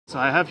So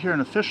I have here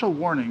an official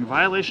warning,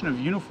 violation of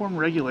uniform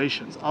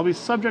regulations. I'll be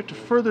subject to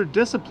further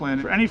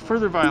discipline for any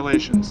further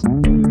violations.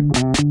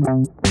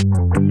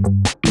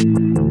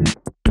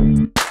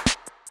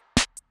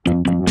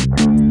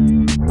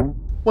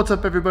 What's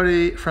up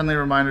everybody? Friendly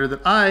reminder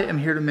that I am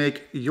here to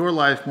make your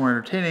life more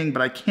entertaining,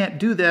 but I can't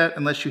do that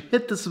unless you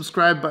hit the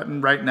subscribe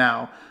button right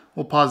now.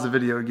 We'll pause the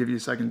video and give you a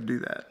second to do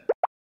that.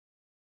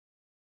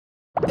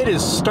 It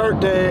is start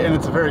day, and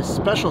it's a very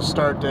special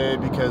start day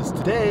because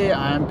today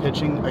I'm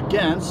pitching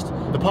against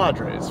the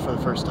Padres for the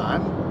first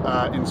time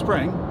in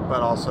spring,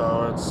 but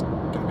also it's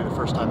going to be the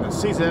first time this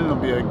season. It'll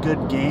be a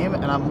good game,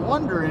 and I'm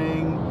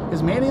wondering,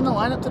 is Manny in the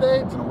lineup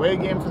today? It's an away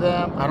game for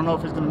them. I don't know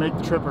if he's going to make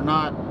the trip or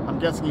not. I'm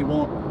guessing he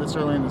won't this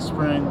early in the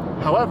spring.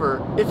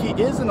 However, if he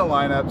is in the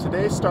lineup,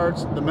 today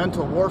starts the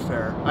mental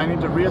warfare. I need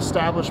to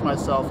reestablish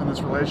myself in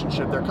this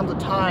relationship. There comes a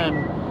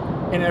time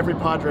in every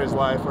Padres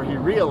life where he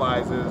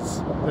realizes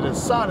that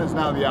his son is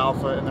now the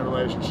alpha in the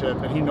relationship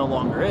and he no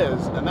longer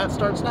is, and that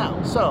starts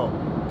now. So,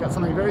 got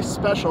something very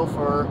special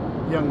for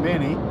young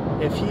Manny.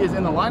 If he is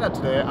in the lineup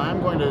today,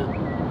 I'm going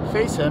to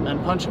face him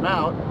and punch him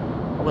out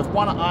with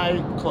one eye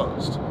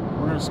closed.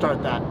 We're going to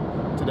start that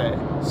today.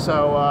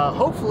 So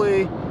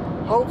hopefully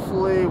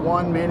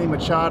one Manny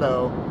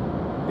Machado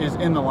is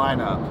in the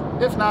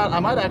lineup. If not, I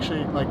might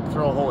actually like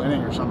throw a whole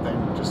inning or something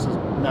just to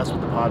mess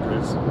with the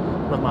Padres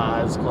with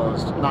my eyes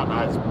closed. Not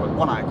eyes, but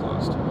one eye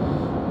closed.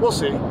 We'll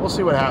see. We'll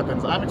see what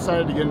happens. I'm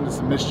excited to get into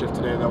some mischief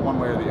today, though, one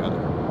way or the other.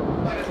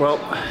 Well,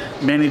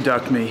 Manny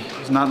ducked me.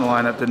 He's not in the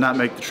lineup, did not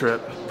make the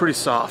trip. Pretty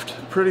soft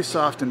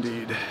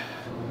indeed.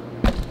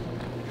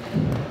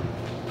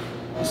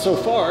 So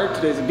far,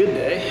 today's a good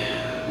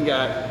day. We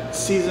got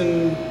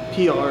season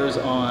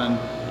PRs on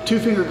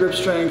two-finger grip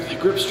strength,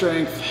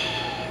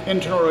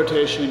 internal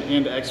rotation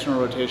and external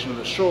rotation of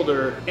the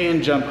shoulder,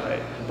 and jump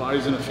height.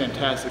 Body's in a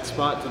fantastic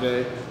spot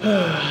today.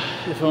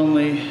 If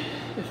only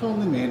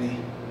Manny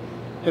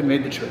had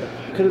made the trip.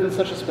 It could have been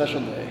such a special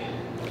day.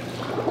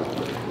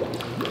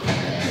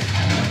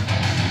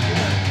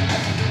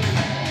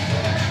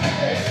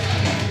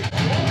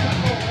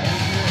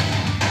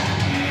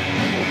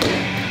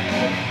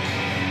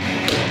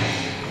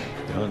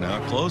 Oh, now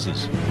it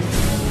closes.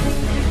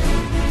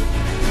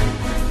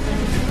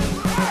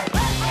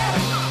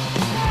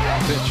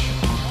 Pitch.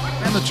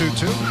 And the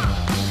 2-2.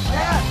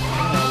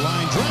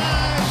 Line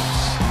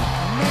drives.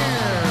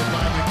 Near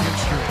by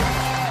McKinstry.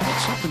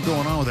 What's something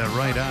going on with that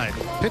right eye?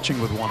 Pitching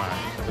with one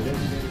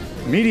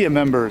eye. Media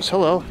members,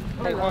 hello.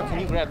 Hey, Juan, can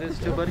you grab this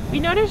too, buddy? We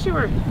noticed you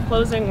were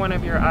closing one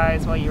of your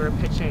eyes while you were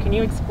pitching. Can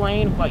you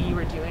explain what you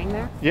were doing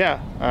there? Yeah,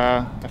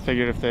 I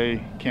figured if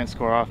they can't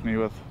score off me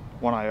with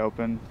one eye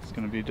open, it's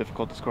going to be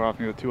difficult to score off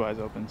me with two eyes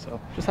open. So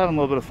just having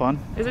a little bit of fun.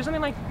 Is there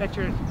something like that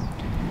you're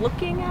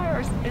looking at or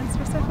in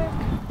specific?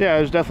 Yeah,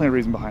 there's definitely a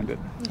reason behind it.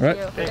 Thank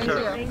you.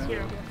 Thank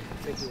you.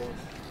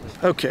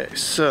 Okay,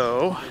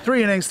 so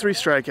 3 innings, 3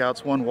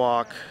 strikeouts, 1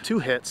 walk, 2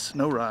 hits,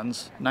 no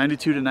runs,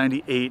 92 to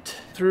 98.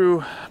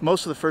 Through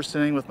most of the first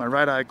inning with my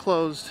right eye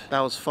closed. That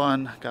was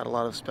fun. Got a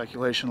lot of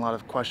speculation, a lot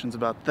of questions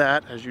about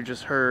that, as you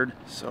just heard.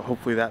 So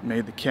hopefully that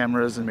made the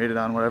cameras and made it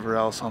on whatever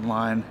else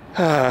online.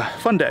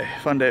 Fun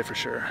day for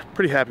sure.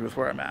 Pretty happy with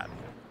where I'm at.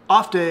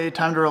 Off day,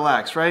 time to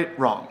relax, right?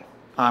 Wrong.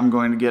 I'm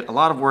going to get a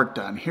lot of work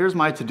done. Here's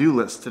my to-do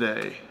list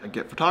today. I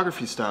get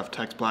photography stuff,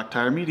 text Black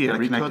Tire Media,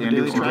 reconnect the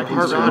daily track,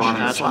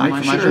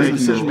 heart rate,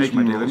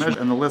 decision-making daily measure,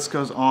 and the list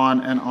goes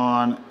on and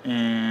on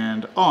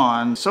and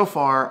on. So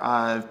far,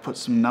 I've put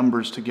some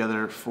numbers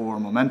together for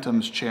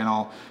Momentum's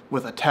channel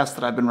with a test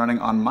that I've been running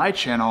on my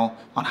channel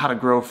on how to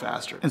grow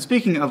faster. And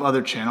speaking of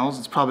other channels,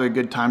 it's probably a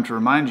good time to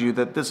remind you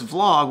that this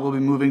vlog will be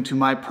moving to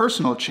my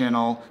personal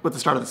channel with the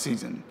start of the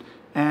season.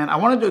 And I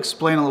wanted to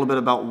explain a little bit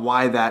about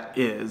why that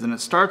is, and it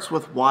starts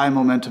with why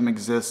Momentum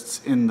exists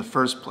in the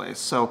first place.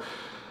 So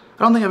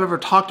I don't think I've ever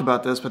talked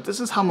about this, but this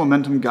is how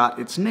Momentum got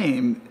its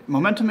name.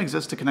 Momentum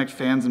exists to connect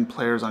fans and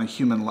players on a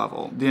human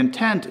level. The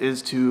intent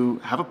is to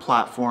have a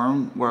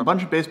platform where a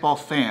bunch of baseball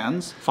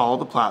fans follow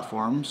the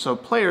platform, so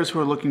players who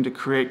are looking to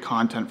create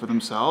content for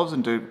themselves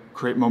and to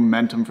create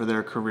momentum for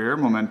their career,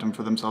 momentum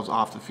for themselves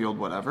off the field,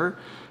 whatever,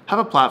 have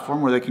a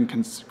platform where they can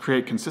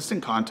create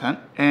consistent content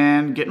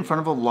and get in front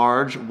of a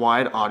large,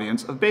 wide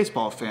audience of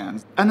baseball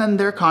fans. And then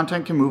their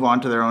content can move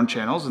on to their own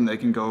channels and they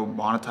can go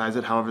monetize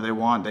it however they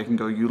want. They can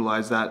go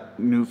utilize that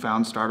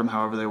newfound stardom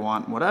however they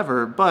want,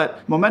 whatever.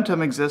 But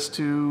Momentum exists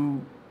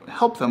to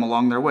help them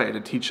along their way,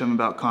 to teach them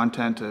about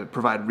content, to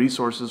provide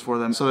resources for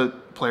them so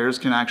that players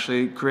can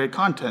actually create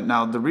content.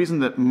 Now, the reason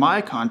that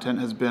my content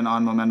has been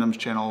on Momentum's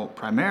channel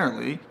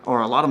primarily,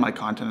 or a lot of my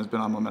content has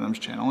been on Momentum's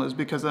channel, is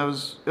because it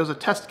was a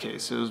test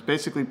case. It was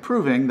basically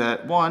proving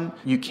that, one,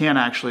 you can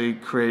actually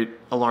create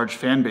a large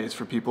fan base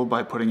for people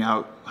by putting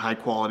out high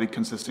quality,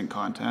 consistent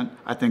content.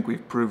 I think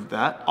we've proved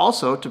that.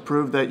 Also, to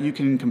prove that you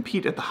can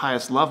compete at the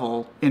highest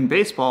level in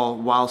baseball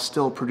while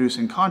still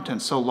producing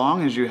content, so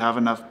long as you have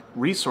enough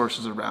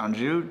resources around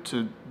you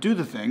to do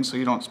the thing so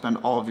you don't spend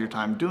all of your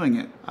time doing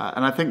it.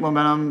 And I think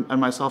Momentum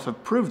and myself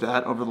have proved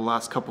that over the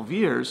last couple of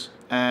years,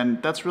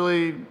 and that's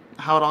really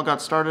how it all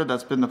got started.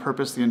 That's been the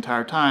purpose the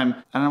entire time.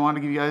 And I want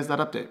to give you guys that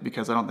update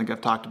because I don't think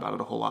I've talked about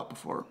it a whole lot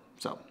before.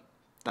 So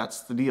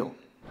that's the deal.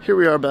 Here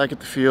we are back at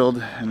the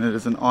field, and it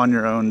is an on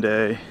your own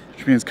day,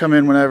 which means come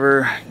in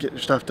whenever, get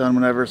your stuff done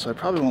whenever. So I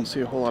probably won't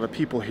see a whole lot of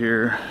people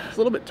here. It's a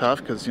little bit tough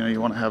because, you know,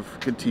 you want to have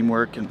good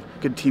teamwork and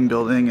good team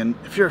building. And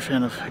if you're a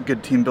fan of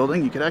good team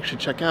building, you could actually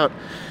check out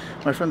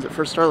my friends at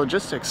First Star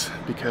Logistics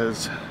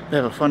because they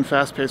have a fun,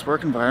 fast-paced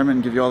work environment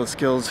and give you all the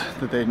skills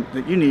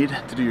that you need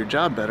to do your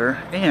job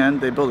better. And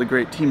they build a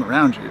great team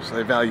around you. So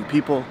they value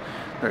people.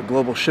 They're a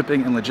global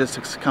shipping and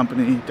logistics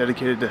company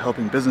dedicated to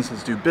helping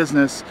businesses do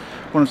business,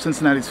 one of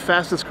Cincinnati's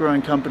fastest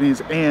growing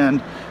companies,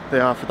 and they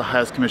offer the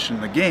highest commission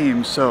in the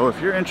game. So if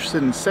you're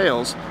interested in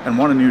sales and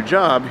want a new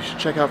job, you should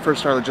check out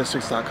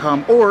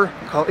firststarlogistics.com or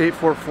call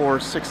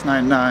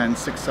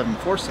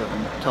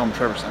 844-699-6747. Tell them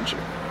Trevor sent you.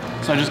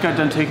 So I just got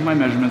done taking my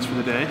measurements for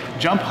the day.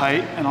 Jump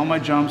height, and all my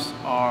jumps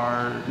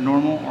are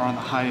normal or on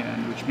the high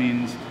end, which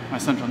means my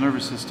central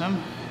nervous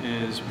system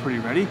is pretty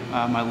ready.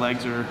 My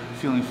legs are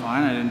feeling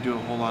fine. I didn't do a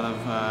whole lot of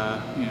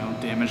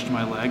damage to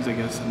my legs. I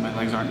guess my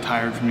legs aren't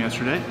tired from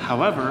yesterday.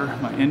 However,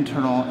 my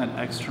internal and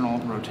external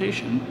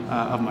rotation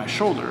of my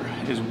shoulder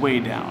is way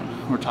down.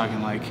 We're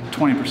talking like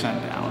 20%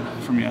 down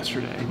from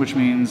yesterday, which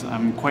means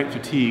I'm quite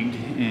fatigued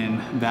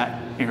in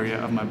that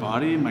area of my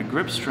body. My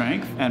grip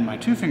strength and my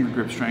two-finger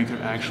grip strength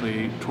are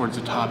actually towards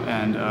the top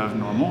end of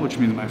normal, which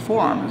means my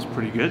forearm is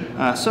pretty good.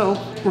 So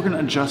we're gonna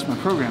adjust my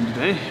program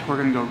today. We're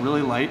gonna go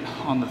really light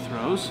on the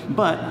throws,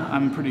 but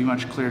I'm pretty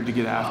much cleared to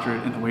get after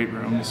it in the weight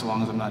room as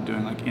long as I'm not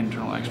doing like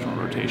internal, external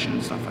rotation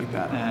and stuff like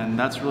that. And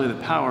that's really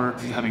the power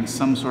of having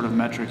some sort of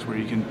metrics where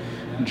you can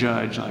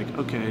judge like,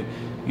 okay,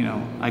 you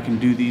know, I can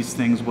do these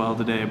things well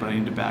today, but I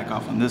need to back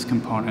off on this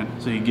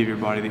component so you give your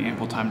body the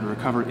ample time to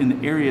recover in the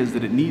areas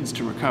that it needs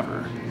to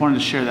recover. I wanted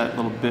to share that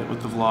little bit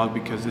with the vlog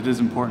because it is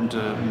important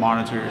to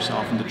monitor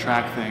yourself and to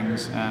track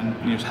things and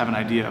just have an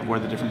idea of where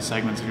the different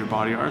segments of your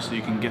body are so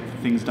you can get the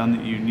things done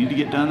that you need to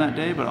get done that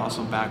day, but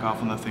also back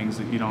off on the things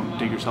that you don't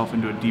dig yourself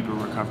into a deeper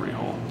recovery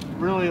hole.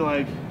 Really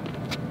like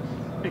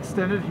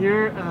extended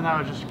here, and then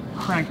I would just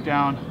crank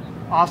down.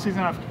 Off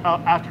season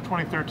after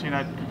 2013,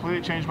 I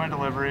completely changed my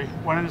delivery.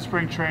 Went into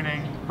spring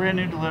training, brand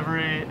new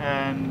delivery,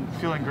 and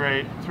feeling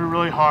great. Threw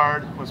really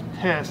hard, was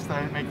pissed that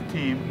I didn't make the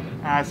team.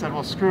 And I said,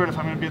 well, screw it, if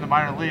I'm gonna be in the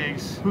minor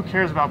leagues, who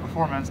cares about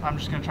performance? I'm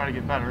just gonna try to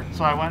get better.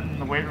 So I went in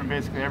the weight room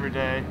basically every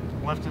day,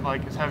 lifted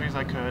like as heavy as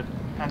I could,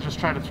 and just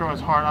tried to throw as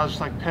hard. I was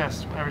just like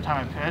pissed every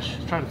time I pitched.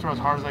 Just tried to throw as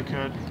hard as I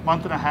could.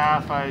 Month and a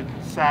half, I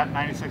sat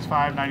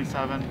 96.5,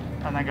 97,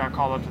 and then got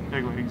called up to the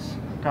big leagues.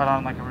 Got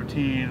on like a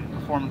routine,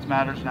 performance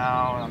matters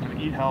now, and I'm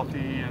gonna eat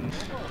healthy. And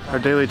our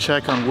daily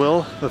check on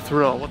Will the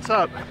Thrill. What's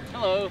up?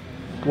 Hello.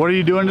 What are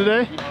you doing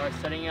today? We are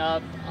setting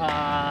up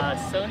a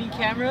Sony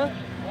camera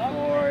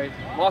for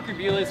Walker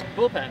Buehler's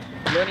bullpen.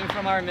 Learning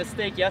from our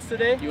mistake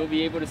yesterday, you will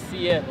be able to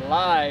see it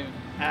live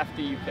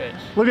after you pitch.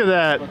 Look at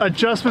that,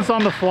 adjustments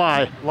on the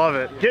fly. Love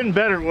it. Getting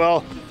better,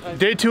 Will.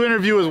 Day 2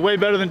 interview was way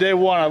better than day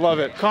 1. I love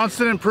it.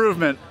 Constant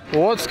improvement.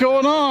 Well, what's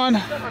going on?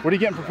 What are you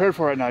getting prepared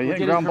for right now? You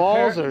hitting ground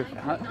balls or?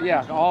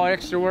 Yeah, all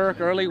extra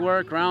work, early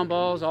work, ground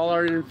balls. All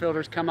our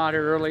infielders come out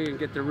here early and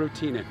get their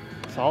routine in.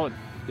 Solid.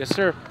 Yes,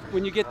 sir.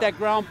 When you get that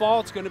ground ball,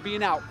 it's going to be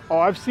an out. Oh,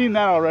 I've seen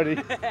that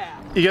already.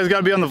 You guys got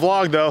to be on the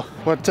vlog though.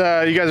 What,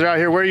 you guys are out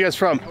here. Where are you guys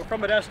from? We're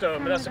from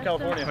Modesto,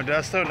 California.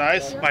 Modesto,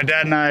 nice. My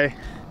dad and I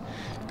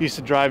used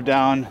to drive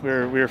down. We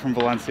were from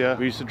Valencia.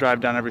 We used to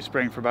drive down every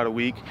spring for about a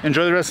week.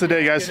 Enjoy the rest of the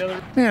day, guys.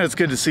 Man, it's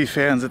good to see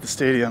fans at the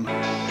stadium.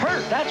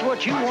 Pert, that's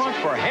what you want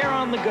for hair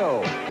on the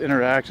go.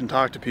 Interact and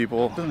talk to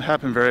people. Doesn't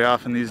happen very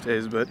often these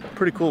days, but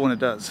pretty cool when it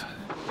does.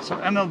 So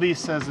MLB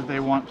says that they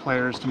want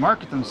players to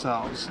market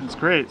themselves. It's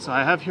great. So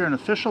I have here an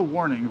official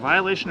warning,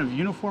 violation of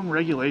uniform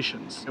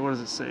regulations. What does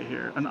it say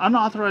here? An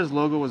unauthorized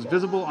logo was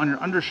visible on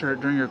your undershirt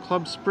during your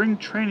club's spring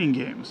training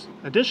games.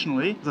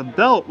 Additionally, the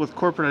belt with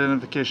corporate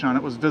identification on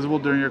it was visible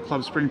during your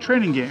club's spring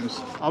training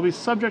games. I'll be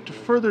subject to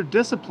further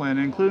discipline,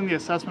 including the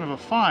assessment of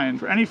a fine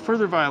for any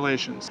further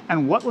violations.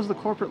 And what was the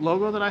corporate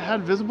logo that I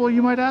had visible,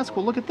 you might ask?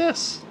 Well, look at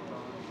this.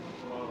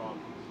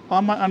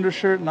 On my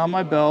undershirt and on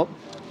my belt.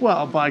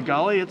 Well, by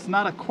golly, it's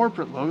not a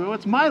corporate logo,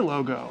 it's my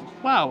logo.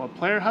 Wow, a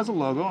player has a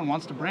logo and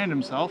wants to brand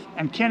himself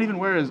and can't even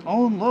wear his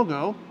own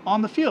logo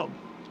on the field.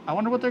 I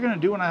wonder what they're gonna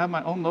do when I have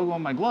my own logo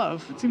on my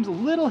glove. It seems a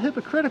little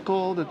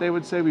hypocritical that they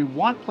would say we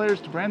want players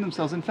to brand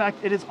themselves. In fact,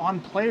 it is on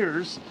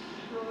players.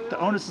 The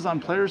onus is on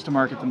players to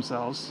market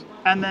themselves.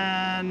 And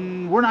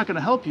then we're not gonna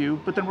help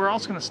you, but then we're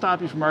also gonna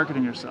stop you from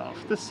marketing yourself.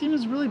 This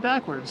seems really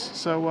backwards.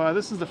 So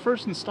this is the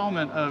first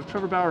installment of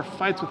Trevor Bauer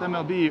fights with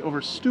MLB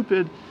over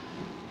stupid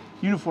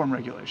uniform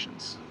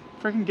regulations.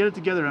 Freaking get it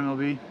together,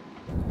 MLB.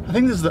 I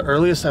think this is the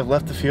earliest I've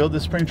left the field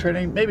this spring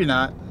training. Maybe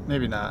not.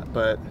 maybe not,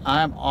 but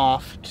I'm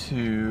off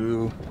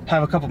to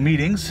have a couple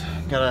meetings.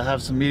 Gotta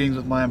have some meetings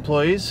with my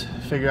employees,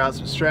 figure out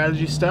some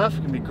strategy stuff.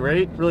 It's gonna be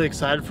great. Really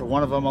excited for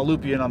one of them. I'll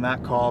loop you in on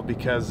that call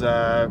because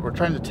we're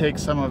trying to take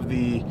some of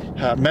the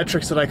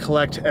metrics that I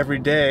collect every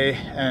day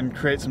and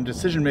create some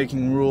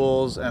decision-making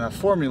rules and a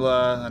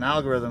formula, an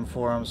algorithm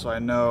for them, so I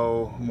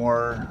know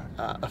more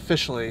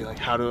officially like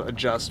how to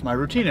adjust my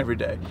routine every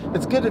day.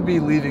 It's good to be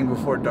leaving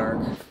before dark.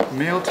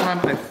 Mail time,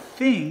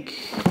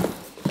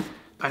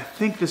 I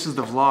think this is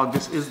the vlog.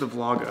 This is the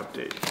vlog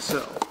update.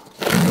 So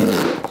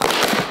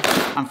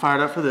I'm fired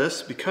up for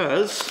this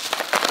because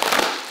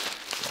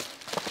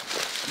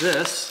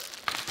this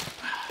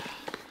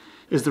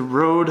is the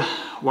Rode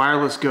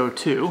Wireless Go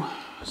 2.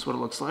 That's what it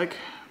looks like.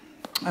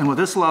 And what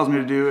this allows me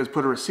to do is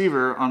put a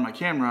receiver on my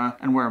camera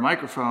and wear a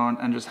microphone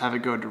and just have it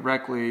go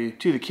directly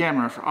to the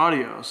camera for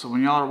audio. So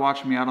when y'all are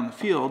watching me out on the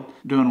field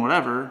doing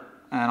whatever,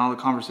 and all the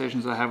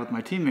conversations I have with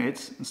my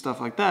teammates and stuff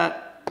like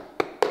that,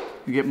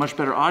 you get much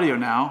better audio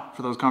now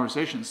for those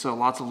conversations. So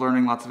lots of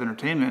learning, lots of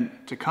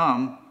entertainment to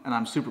come, and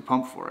I'm super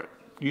pumped for it.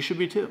 You should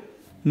be too.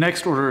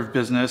 Next order of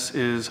business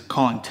is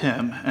calling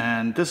Tim,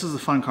 and this is a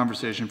fun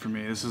conversation for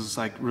me. This is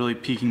like really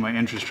piquing my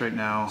interest right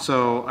now.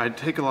 So I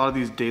take a lot of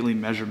these daily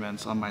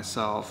measurements on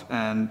myself,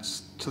 and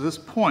to this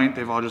point,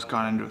 they've all just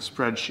gone into a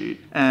spreadsheet.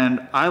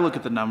 And I look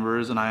at the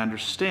numbers and I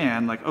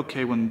understand like,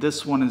 okay, when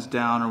this one is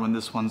down or when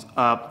this one's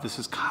up, this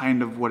is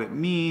kind of what it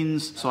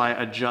means. So I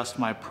adjust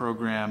my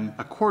program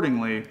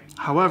accordingly.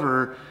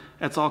 However,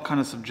 it's all kind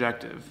of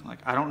subjective. Like,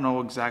 I don't know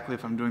exactly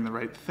if I'm doing the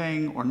right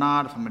thing or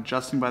not, if I'm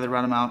adjusting by the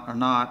right amount or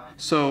not.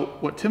 So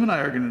what Tim and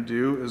I are gonna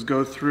do is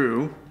go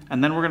through,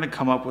 and then we're gonna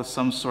come up with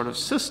some sort of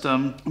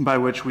system by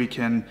which we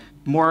can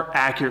more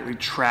accurately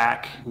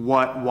track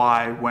what,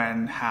 why,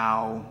 when,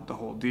 how, the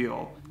whole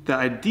deal. The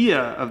idea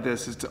of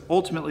this is to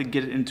ultimately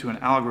get it into an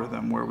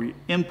algorithm where we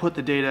input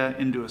the data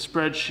into a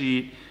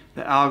spreadsheet.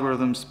 The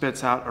algorithm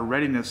spits out a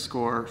readiness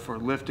score for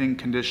lifting,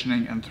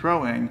 conditioning, and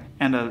throwing,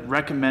 and a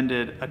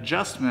recommended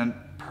adjustment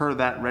per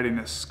that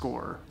readiness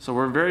score. So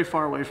we're very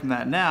far away from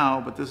that now,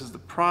 but this is the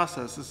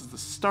process, this is the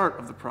start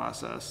of the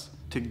process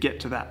to get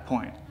to that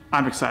point.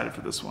 I'm excited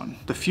for this one.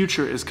 The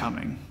future is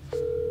coming.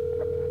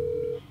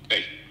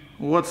 Hey.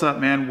 What's up,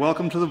 man?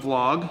 Welcome to the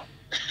vlog.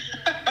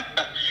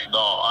 No,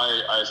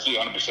 I see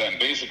 100%.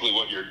 Basically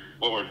what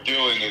we're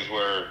doing is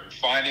we're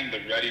finding the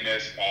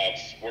readiness of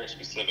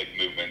sport-specific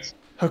movements.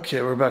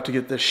 Okay, we're about to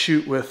get this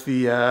shoot with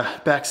the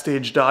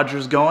backstage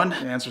Dodgers going,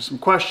 answer some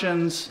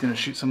questions, gonna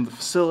shoot some of the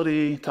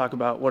facility, talk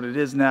about what it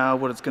is now,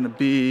 what it's gonna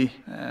be,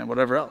 and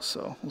whatever else.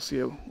 So we'll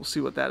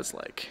see what that is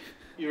like.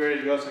 You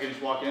ready to go so I can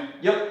just walk in?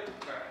 Yep.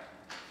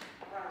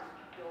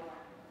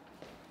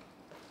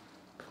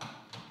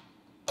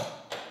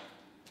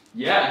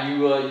 Yeah, you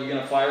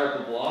gonna fire up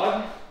the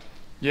vlog?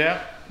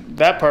 Yeah,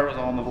 that part was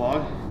all in the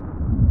vlog.